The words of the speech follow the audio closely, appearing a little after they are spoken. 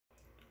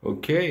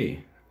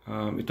Okay,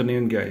 ito na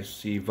yun guys,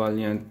 si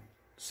Valiant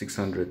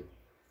 600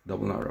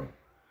 double narrow.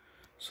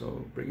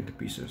 So, break into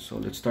pieces.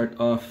 So, let's start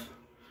off.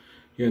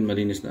 Yun,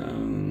 malinis na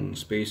ang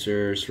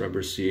spacers,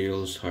 rubber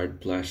seals, hard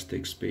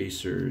plastic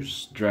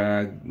spacers,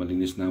 drag,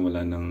 malinis na,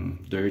 wala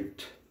ng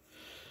dirt.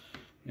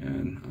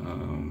 Yan,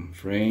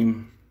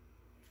 frame.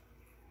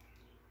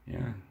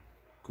 Yan,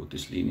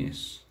 kutis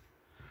linis.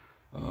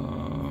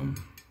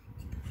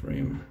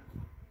 Frame.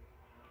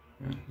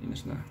 Yan,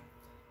 linis na.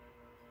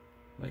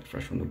 Like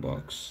fresh from the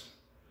box.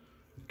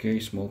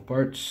 Okay, small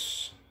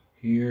parts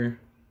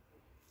here.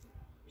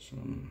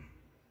 Some,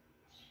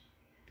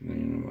 tingnan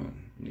nyo naman,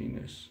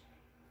 linis.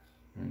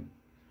 Right.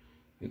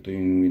 Ito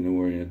yung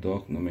wino-worry na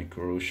dock na may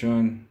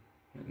corrosion.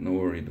 No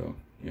worry dock.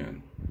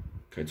 Yan.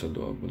 Kahit sa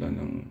loob, wala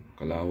ng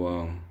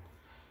kalawang.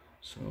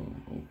 So,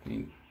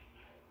 opening.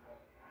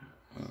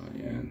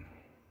 Yan.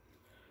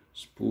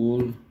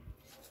 Spool.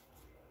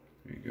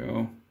 There you go.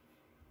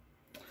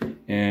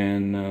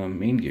 And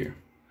main gear.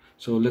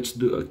 So, let's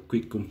do a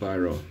quick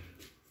comparo.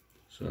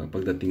 So,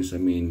 pagdating sa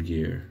main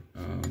gear.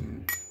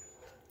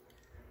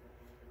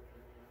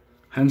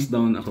 Hands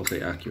down ako kay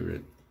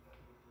Accurate.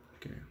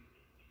 Okay.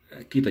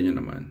 Kita nyo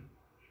naman.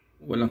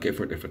 Walang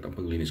ka-effort ang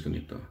paglinis ko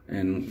nito.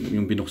 And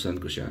yung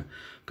binuksan ko siya,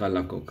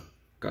 kala ko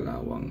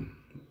kalawang.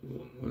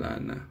 Wala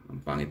na.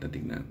 Ang pangit na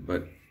tignan.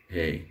 But,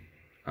 hey,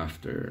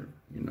 after,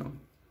 you know,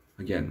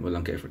 again,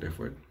 walang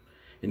ka-effort.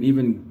 And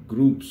even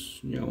grooves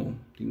nyo,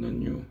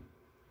 tingnan nyo.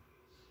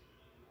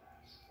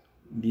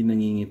 Hindi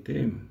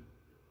nangingitim.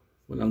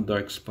 Walang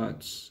dark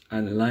spots.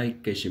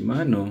 Unlike kay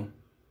Shimano,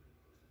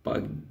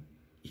 pag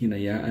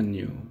hinayaan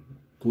nyo,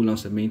 kulang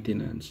sa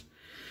maintenance,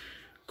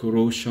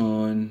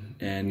 corrosion,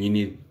 and you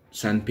need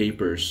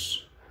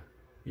sandpapers,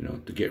 you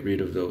know, to get rid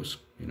of those,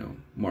 you know,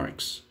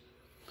 marks.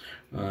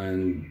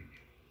 And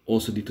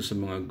also dito sa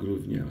mga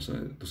groove niya,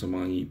 sa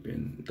mga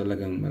ngipin,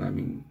 talagang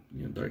maraming,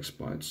 you know, dark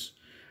spots.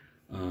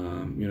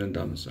 Yun ang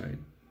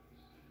downside.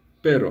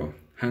 Pero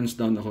hands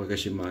down ako kay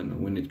Shimano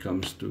when it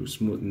comes to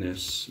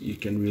smoothness. You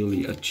can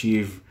really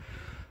achieve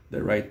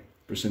the right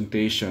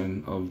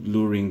presentation of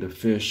luring the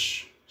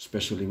fish,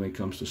 especially when it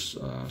comes to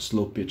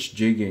slow pitch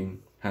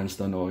jigging. Hands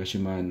down ako kay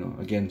Shimano.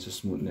 Again, sa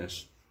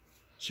smoothness,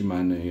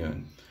 Shimano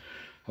yun.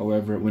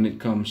 However, when it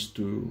comes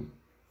to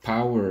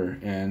power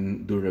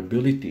and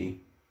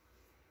durability,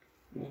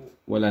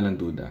 wala nang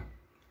duda.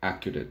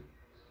 Accurate.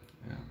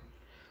 Yeah.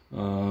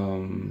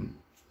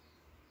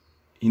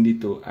 Hindi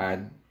to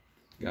add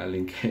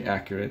galing kay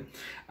Accurate.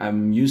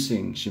 I'm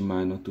using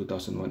Shimano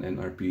 2001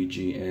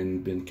 NRPG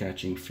and been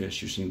catching fish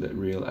using that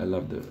reel. I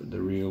love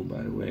the reel,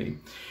 by the way.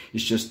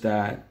 It's just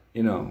that,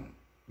 you know,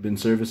 been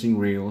servicing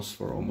reels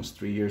for almost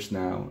 3 years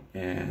now,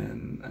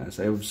 and as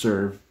I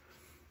observe,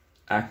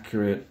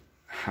 Accurate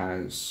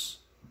has,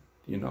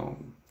 you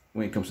know,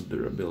 when it comes to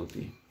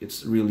durability,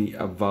 it's really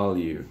a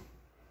value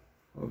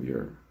of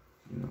your,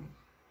 you know,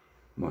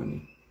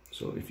 money.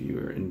 So if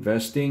you're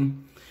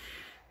investing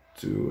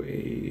to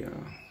a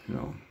you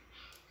know,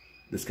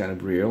 this kind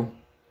of reel,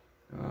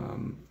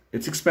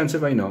 it's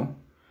expensive, I know,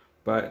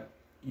 but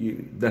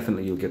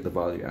you'll get the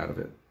value out of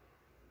it.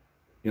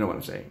 You know what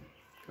I'm saying?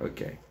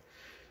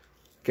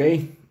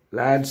 Okay,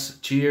 lads,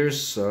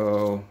 cheers.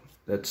 So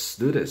let's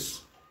do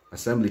this.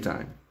 Assembly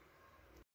time.